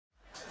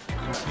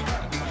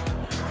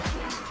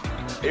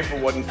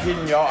April wasn't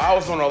kidding, y'all. I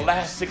was on the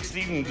last 6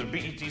 seasons of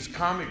BET's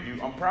Comic View.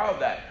 I'm proud of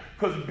that.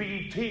 Because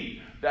BET,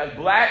 that's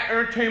Black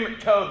Entertainment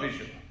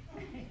Television.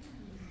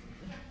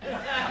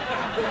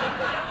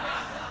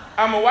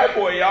 I'm a white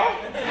boy, y'all.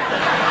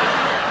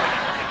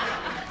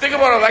 Think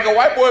about it, like a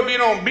white boy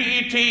being on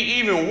BET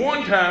even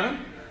one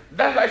time.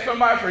 That's like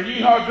somebody from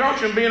Yeehaw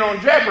Junction being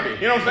on Jeopardy.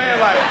 You know what I'm saying?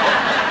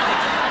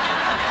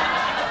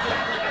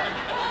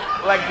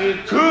 Like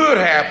it could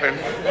happen.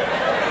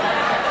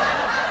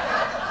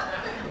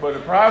 But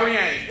it probably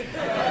ain't.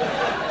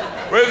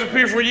 Where's the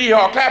people from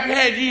Yeehaw? Clap your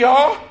hands,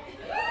 Yeehaw.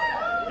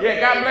 Yeah,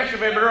 God bless you,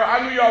 baby girl.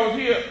 I knew y'all was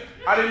here.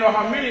 I didn't know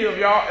how many of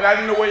y'all, and I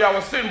didn't know where y'all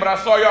was sitting, but I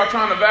saw y'all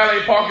trying to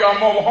valet park y'all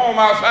mobile home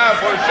outside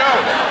for the show.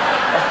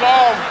 I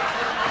saw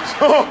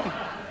them.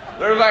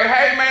 They was like,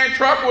 hey man,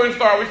 truck wouldn't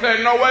start. We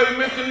said, no way, we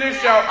missing this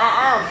show.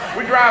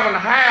 We driving the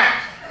house.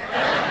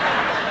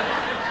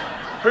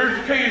 Here's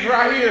the keys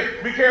right here.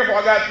 Be careful,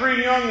 I got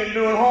 3 youngins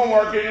doing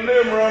homework in the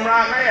living room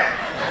right now.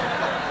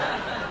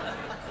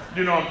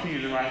 You know I'm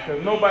teasing, right?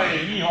 Because nobody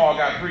in Yeehaw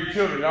got 3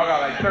 children. Y'all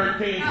got like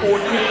 13, 14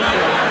 children.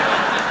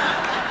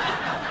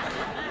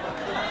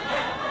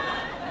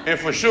 And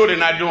for sure they're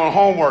not doing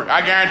homework.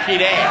 I guarantee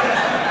that.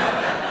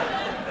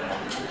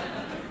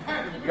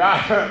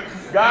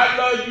 God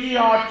loves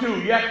Yeehaw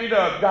too. Yes, he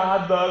does.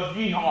 God loves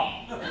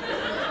Yeehaw.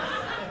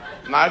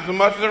 Not as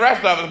much as the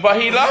rest of us, but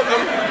he loves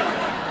them.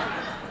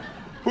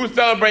 Who's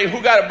celebrating?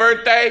 Who got a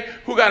birthday?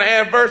 Who got an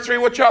anniversary?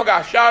 What y'all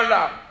got? Shout it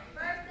out.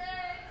 Birthday.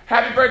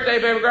 Happy birthday,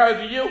 baby girl.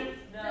 Is it you?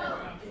 No.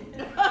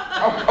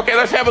 Oh, okay,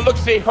 let's have a look.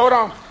 See. Hold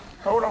on.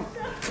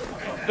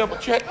 Double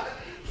check.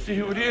 See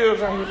who it is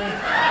right here,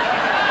 man.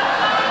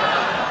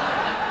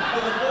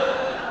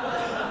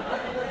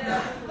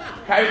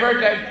 Happy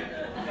birthday.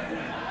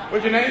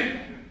 What's your name?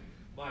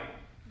 Mike.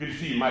 Good to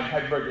see you, Mike.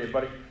 Happy birthday,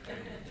 buddy.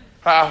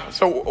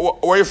 So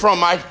where you from,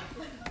 Mike?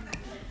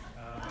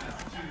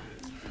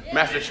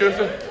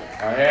 Massachusetts?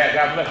 Oh, yeah.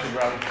 God bless you,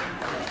 brother.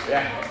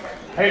 Yeah.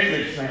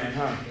 Patriots fan,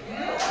 huh?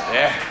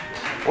 Yeah.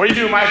 What do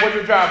you do, Mike? What's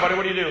your job, buddy?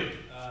 What do you do?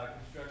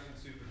 Construction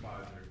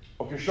supervisor.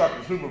 Oh,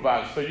 construction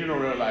supervisor. So you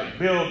don't really like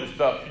build the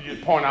stuff. You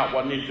just point out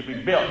what needs to be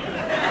built.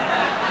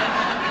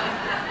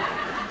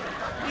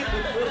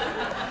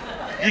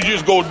 You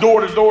just go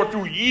door to door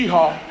through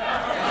Yeehaw.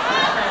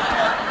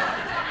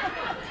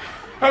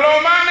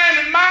 Hello, my name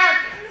is Mike.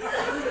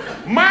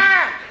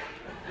 Mike.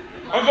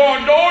 I'm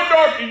going door to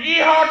door to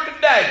Yeehaw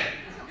today.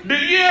 Do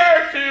you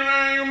ever sit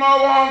around your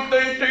mobile home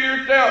think to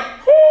yourself,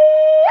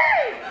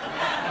 whoo-wee,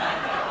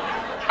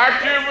 I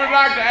sure would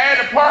like to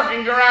add a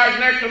parking garage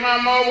next to my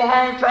mobile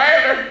home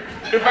trailer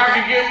if I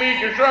could get me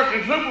a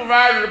construction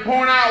supervisor to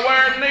point out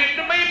where it needs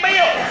to be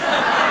built.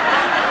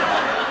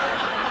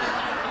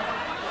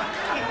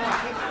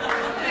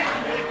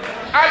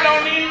 I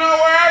don't even know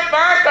where I'd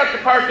find such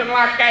a person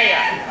like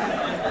that.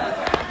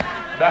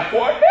 That's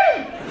what I do.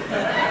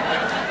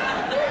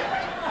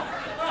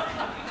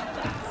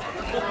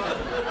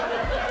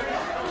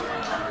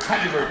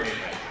 Happy birthday.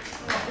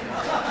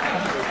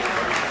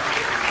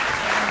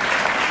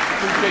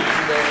 Appreciate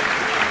you, man.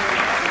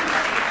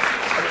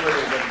 Happy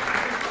birthday, man.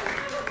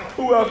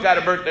 Who else got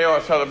a birthday or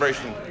a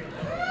celebration?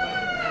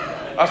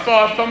 I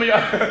saw some of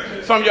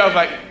y'all was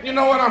like, you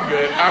know what, I'm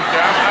good.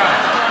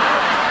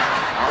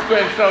 I'll go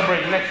ahead and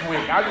celebrate next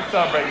week. I'll just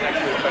celebrate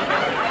next week.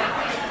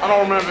 I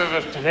don't remember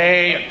if it's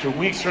today or 2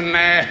 weeks from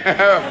now.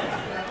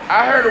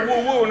 I heard a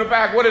woo-woo in the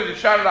back. What is it?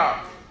 Shout it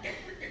out.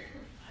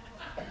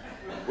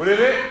 What is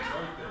it?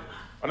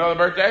 Another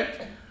birthday?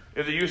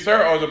 Is it you,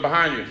 sir, or is it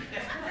behind you?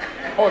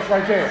 Oh, it's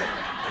right there.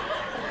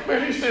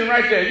 Man, you're sitting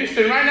right there. You're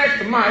sitting right next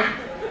to Mike.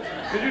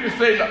 Did you just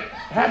say,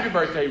 happy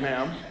birthday,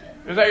 ma'am?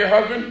 Is that your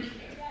husband?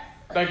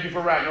 Thank you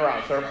for ratting her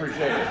out, sir.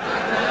 Appreciate it.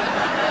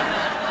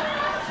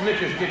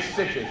 Snitches get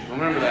stitches.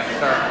 Remember that,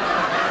 sir.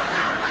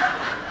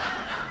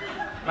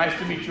 Nice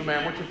to meet you,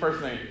 ma'am. What's your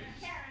first name?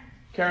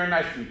 Karen. Karen,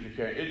 nice to meet you,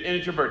 Karen. And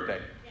it's your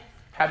birthday? Yes.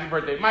 Happy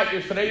birthday. Mike,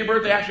 is today your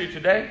birthday actually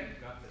today?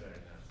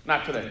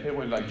 Not today. It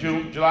was like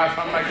June, July,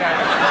 something like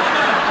that.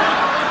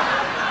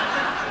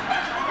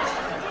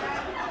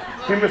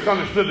 He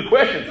misunderstood the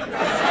question.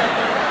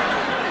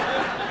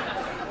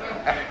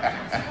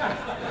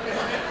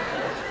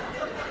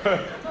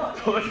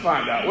 So let's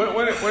find out.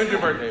 When's your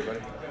birthday, buddy?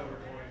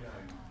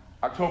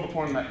 October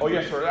 29th. Oh,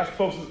 yes, sir. That's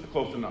close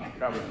enough.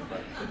 God bless you,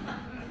 buddy.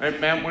 Hey,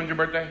 ma'am, when's your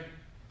birthday?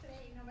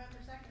 Today, November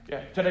 2nd.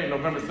 Yeah, today,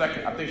 November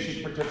 2nd. I think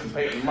she's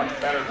participating much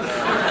better than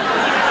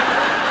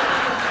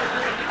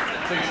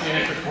I think she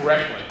answered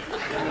correctly.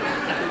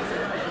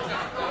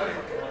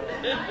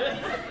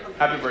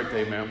 Happy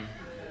birthday, ma'am.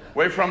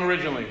 Where you from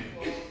originally?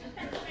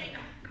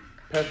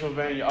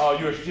 Pennsylvania. Oh,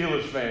 you're a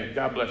Steelers fan.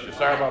 God bless you.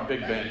 Sorry about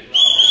Big Ben.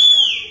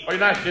 Oh, you're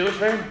not a Steelers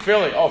fan?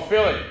 Philly. Oh,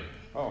 Philly.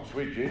 Oh,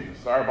 sweet Jesus.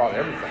 Sorry about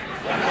everything.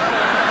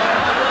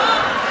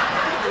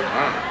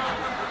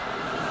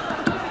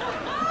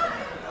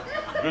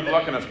 Good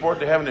luck in a sport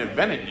they haven't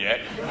invented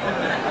yet.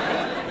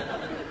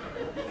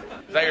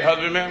 Is that your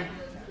husband, ma'am?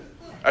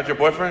 That's your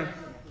boyfriend?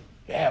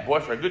 Yeah,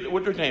 boyfriend. Good.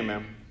 What's your name,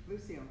 ma'am?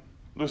 Lucille.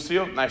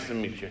 Lucille? Nice to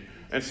meet you.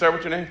 And sir,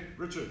 what's your name?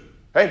 Richard.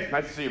 Hey,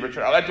 nice to see you,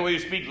 Richard. I like the way you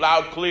speak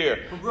loud,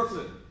 clear. From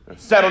Brooklyn.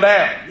 Settle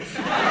down.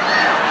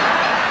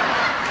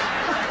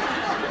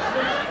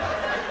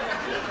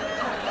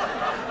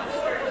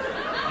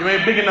 You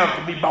ain't big enough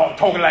to be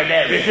talking like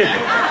that, Richard.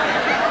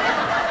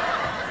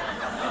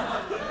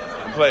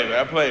 I played, man.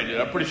 I played you.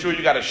 I'm pretty sure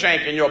you got a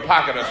shank in your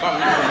pocket or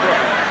something.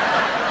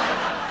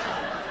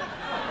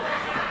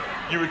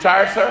 You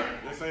retired, sir?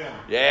 Yes, I am.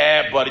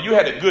 Yeah, buddy. You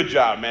had a good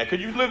job, man.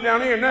 Because you live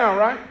down here now,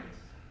 right?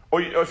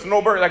 Or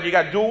Snowbird, like you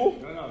got dual?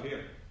 No,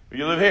 here.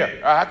 You live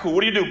here. All right, cool.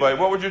 What do you do, buddy?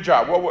 What was your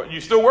job?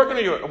 You still working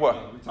or you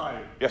what?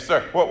 Retired. Yes,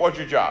 sir. What was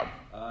your job?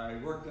 I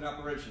worked in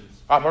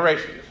operations.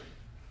 Operations.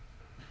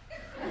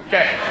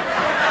 Okay.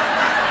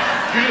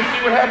 You didn't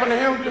see what happened to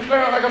him just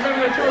now, like a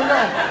minute or two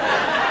ago?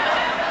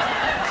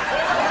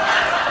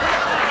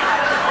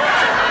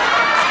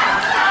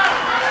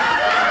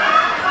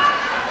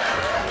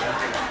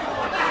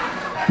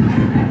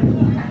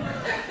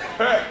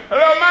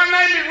 Hello, my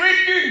name is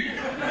Richard.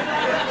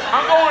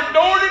 I'm going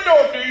door to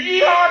door to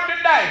Yeehaw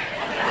today.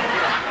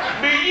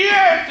 Do you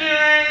ever sit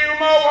around your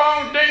mobile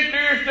home and think to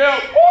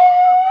yourself,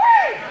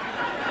 woo!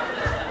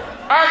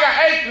 I got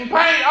aches and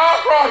pains all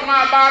across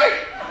my body.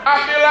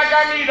 I feel like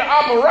I need an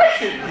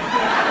operation.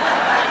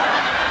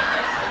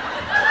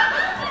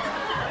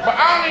 But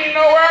I don't even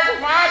know where I can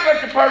find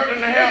such a person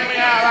to help me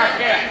out like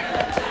that.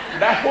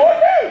 That's what I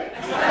do.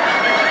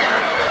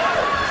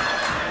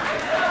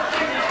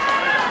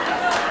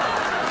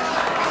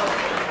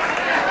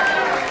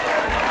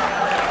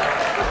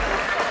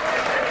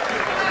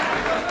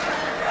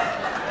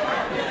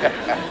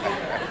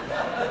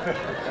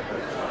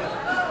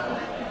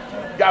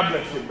 God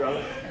bless you,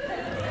 brother.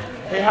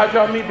 Hey, how'd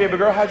y'all meet, baby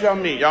girl? How'd y'all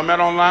meet? Y'all met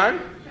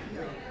online?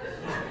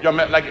 Y'all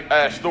met like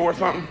at a store or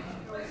something?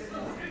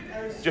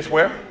 Just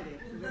where?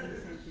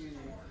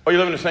 Oh, you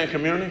live in the same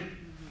community?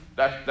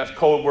 That's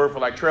code word for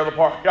like trailer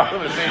park? Y'all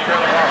live in the same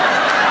trailer park?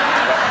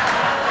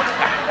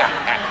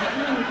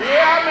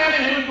 Yeah, I met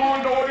him. He was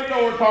going door to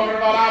door talking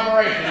about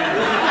operations.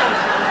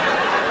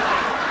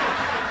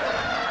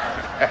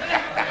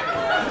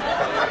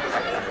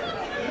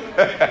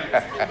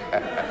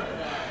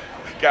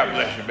 God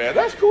bless you, man.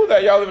 That's cool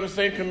that y'all live in the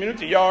same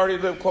community. Y'all already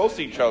live close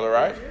to each other,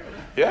 right?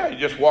 Yeah, you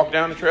just walk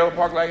down the trailer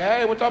park like,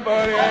 hey, what's up,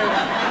 buddy?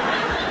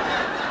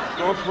 Hey,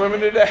 going swimming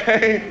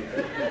today?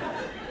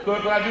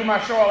 Because when I do my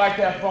show, I like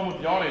to have fun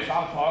with the audience.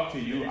 I'll talk to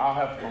you. I'll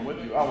have fun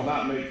with you. I will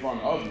not make fun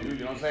of you. You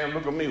know what I'm saying?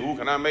 Look at me. Who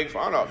can I make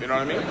fun of? You know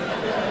what I mean?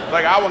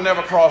 Like, I will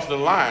never cross the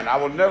line. I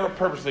will never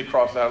purposely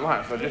cross that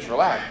line. So just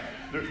relax.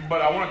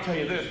 But I want to tell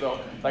you this, though.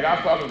 Like, I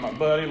was talking to my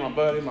buddy,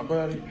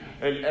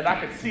 and I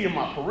could see in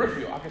my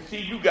peripheral. I could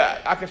see you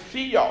guys. I could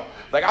see y'all.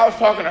 Like, I was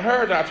talking to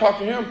her, then I talked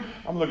to him.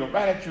 I'm looking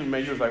right at you,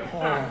 man. You was like, oh.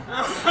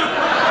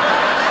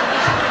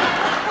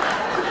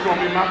 It's going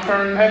to be my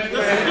turn next,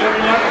 man. It's going to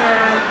be my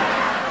turn.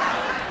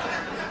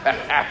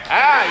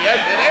 Yes,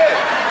 it is.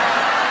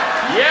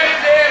 Yes,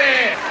 it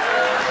is.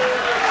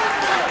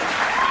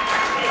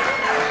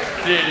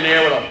 Sitting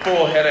there with a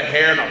full head of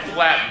hair and a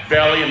flat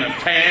belly and a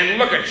tan.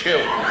 Look at you.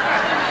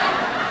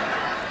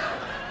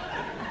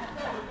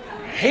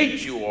 I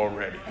hate you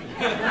already.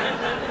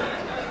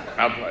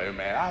 I'm playing,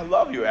 man. I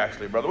love you,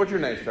 actually, brother. What's your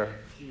name, sir?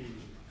 Gene.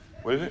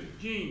 What is it?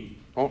 Gene.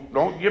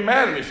 Don't get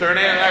mad at me, sir. It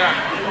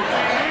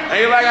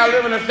ain't like I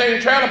live in the same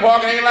trailer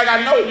park. It ain't like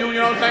I know you. You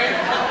know what I'm saying?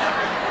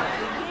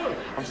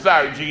 I'm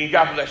sorry, Gene.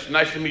 God bless you.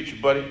 Nice to meet you,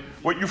 buddy.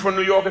 What, you from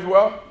New York as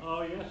well?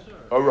 Oh, yes, sir.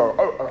 All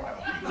right.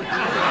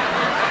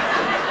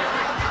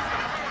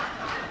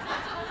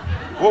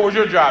 What was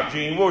your job,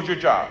 Gene? What was your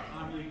job?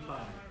 I'm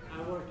retired.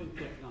 I work in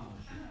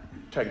technology.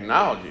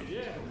 Technology?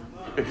 Yeah.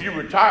 If you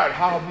retired,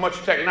 how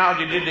much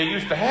technology did they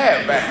used to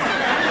have back then?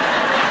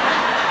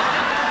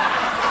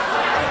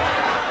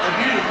 If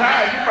you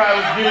retired, you probably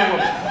was dealing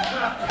with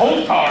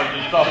postcards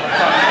and stuff or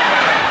something.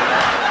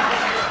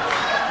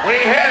 We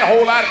ain't had a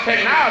whole lot of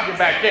technology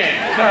back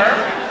then, sir.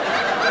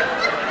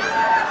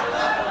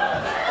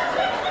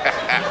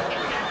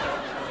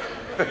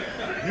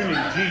 You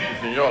need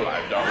Jesus in your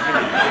life, dog. You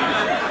need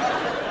Jesus.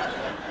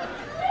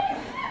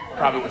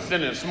 Probably was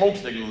sending smoke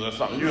signals or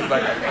something. You was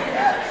like a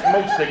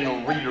smoke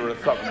signal reader or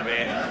something,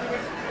 man.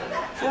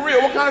 For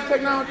real, what kind of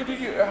technology did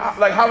you,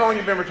 like how long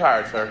you been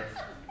retired, sir?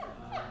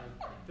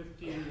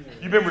 15 years.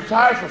 You've been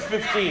retired for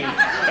 15,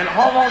 and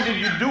how long did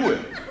you do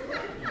it?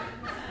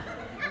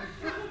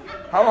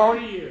 How long?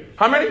 40 years.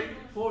 How many?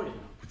 40.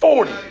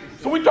 40.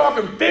 So we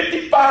talking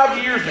 55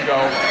 years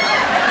ago,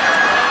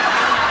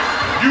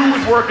 you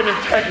was working in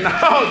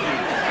technology.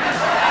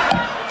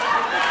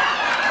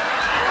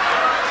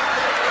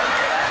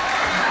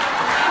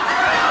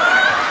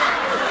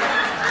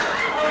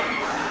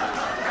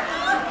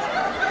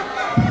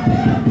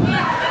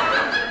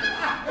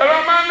 Hello,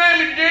 my name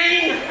is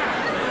Gene.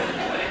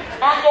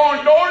 I'm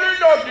going door to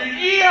door to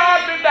Yeehaw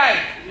today.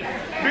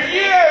 Do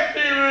you ever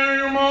sit in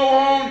your mobile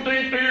home and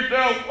think to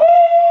yourself,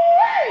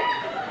 woo-wee!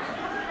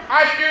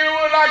 I sure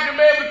would like to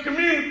be able to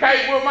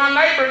communicate with my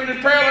neighbor in the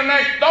trailer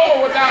next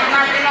door without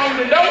knocking on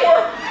the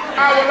door.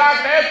 I would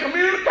like to have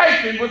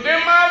communication within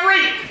my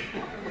reach.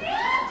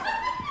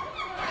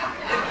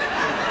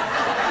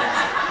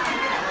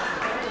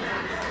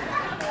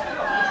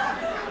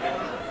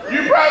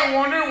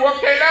 What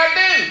can I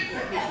do?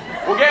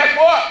 Well, guess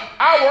what?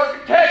 I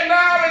work in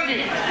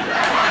technology.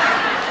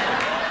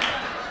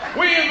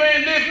 We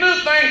invented this new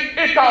thing.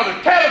 It's called a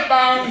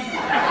telephone.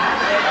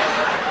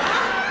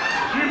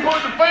 You put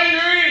the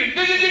finger in,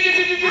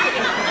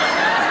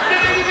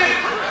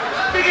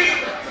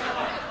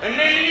 and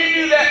then you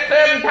do that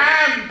 7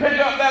 times and pick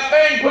up that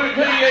thing, put it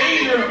to your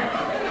ear.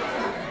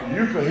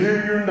 You can hear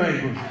your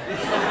neighbors.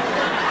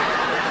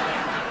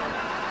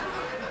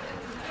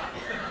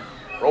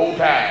 Roll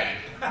Tide.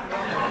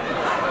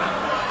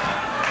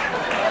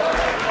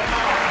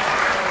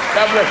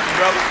 God bless you,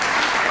 brother.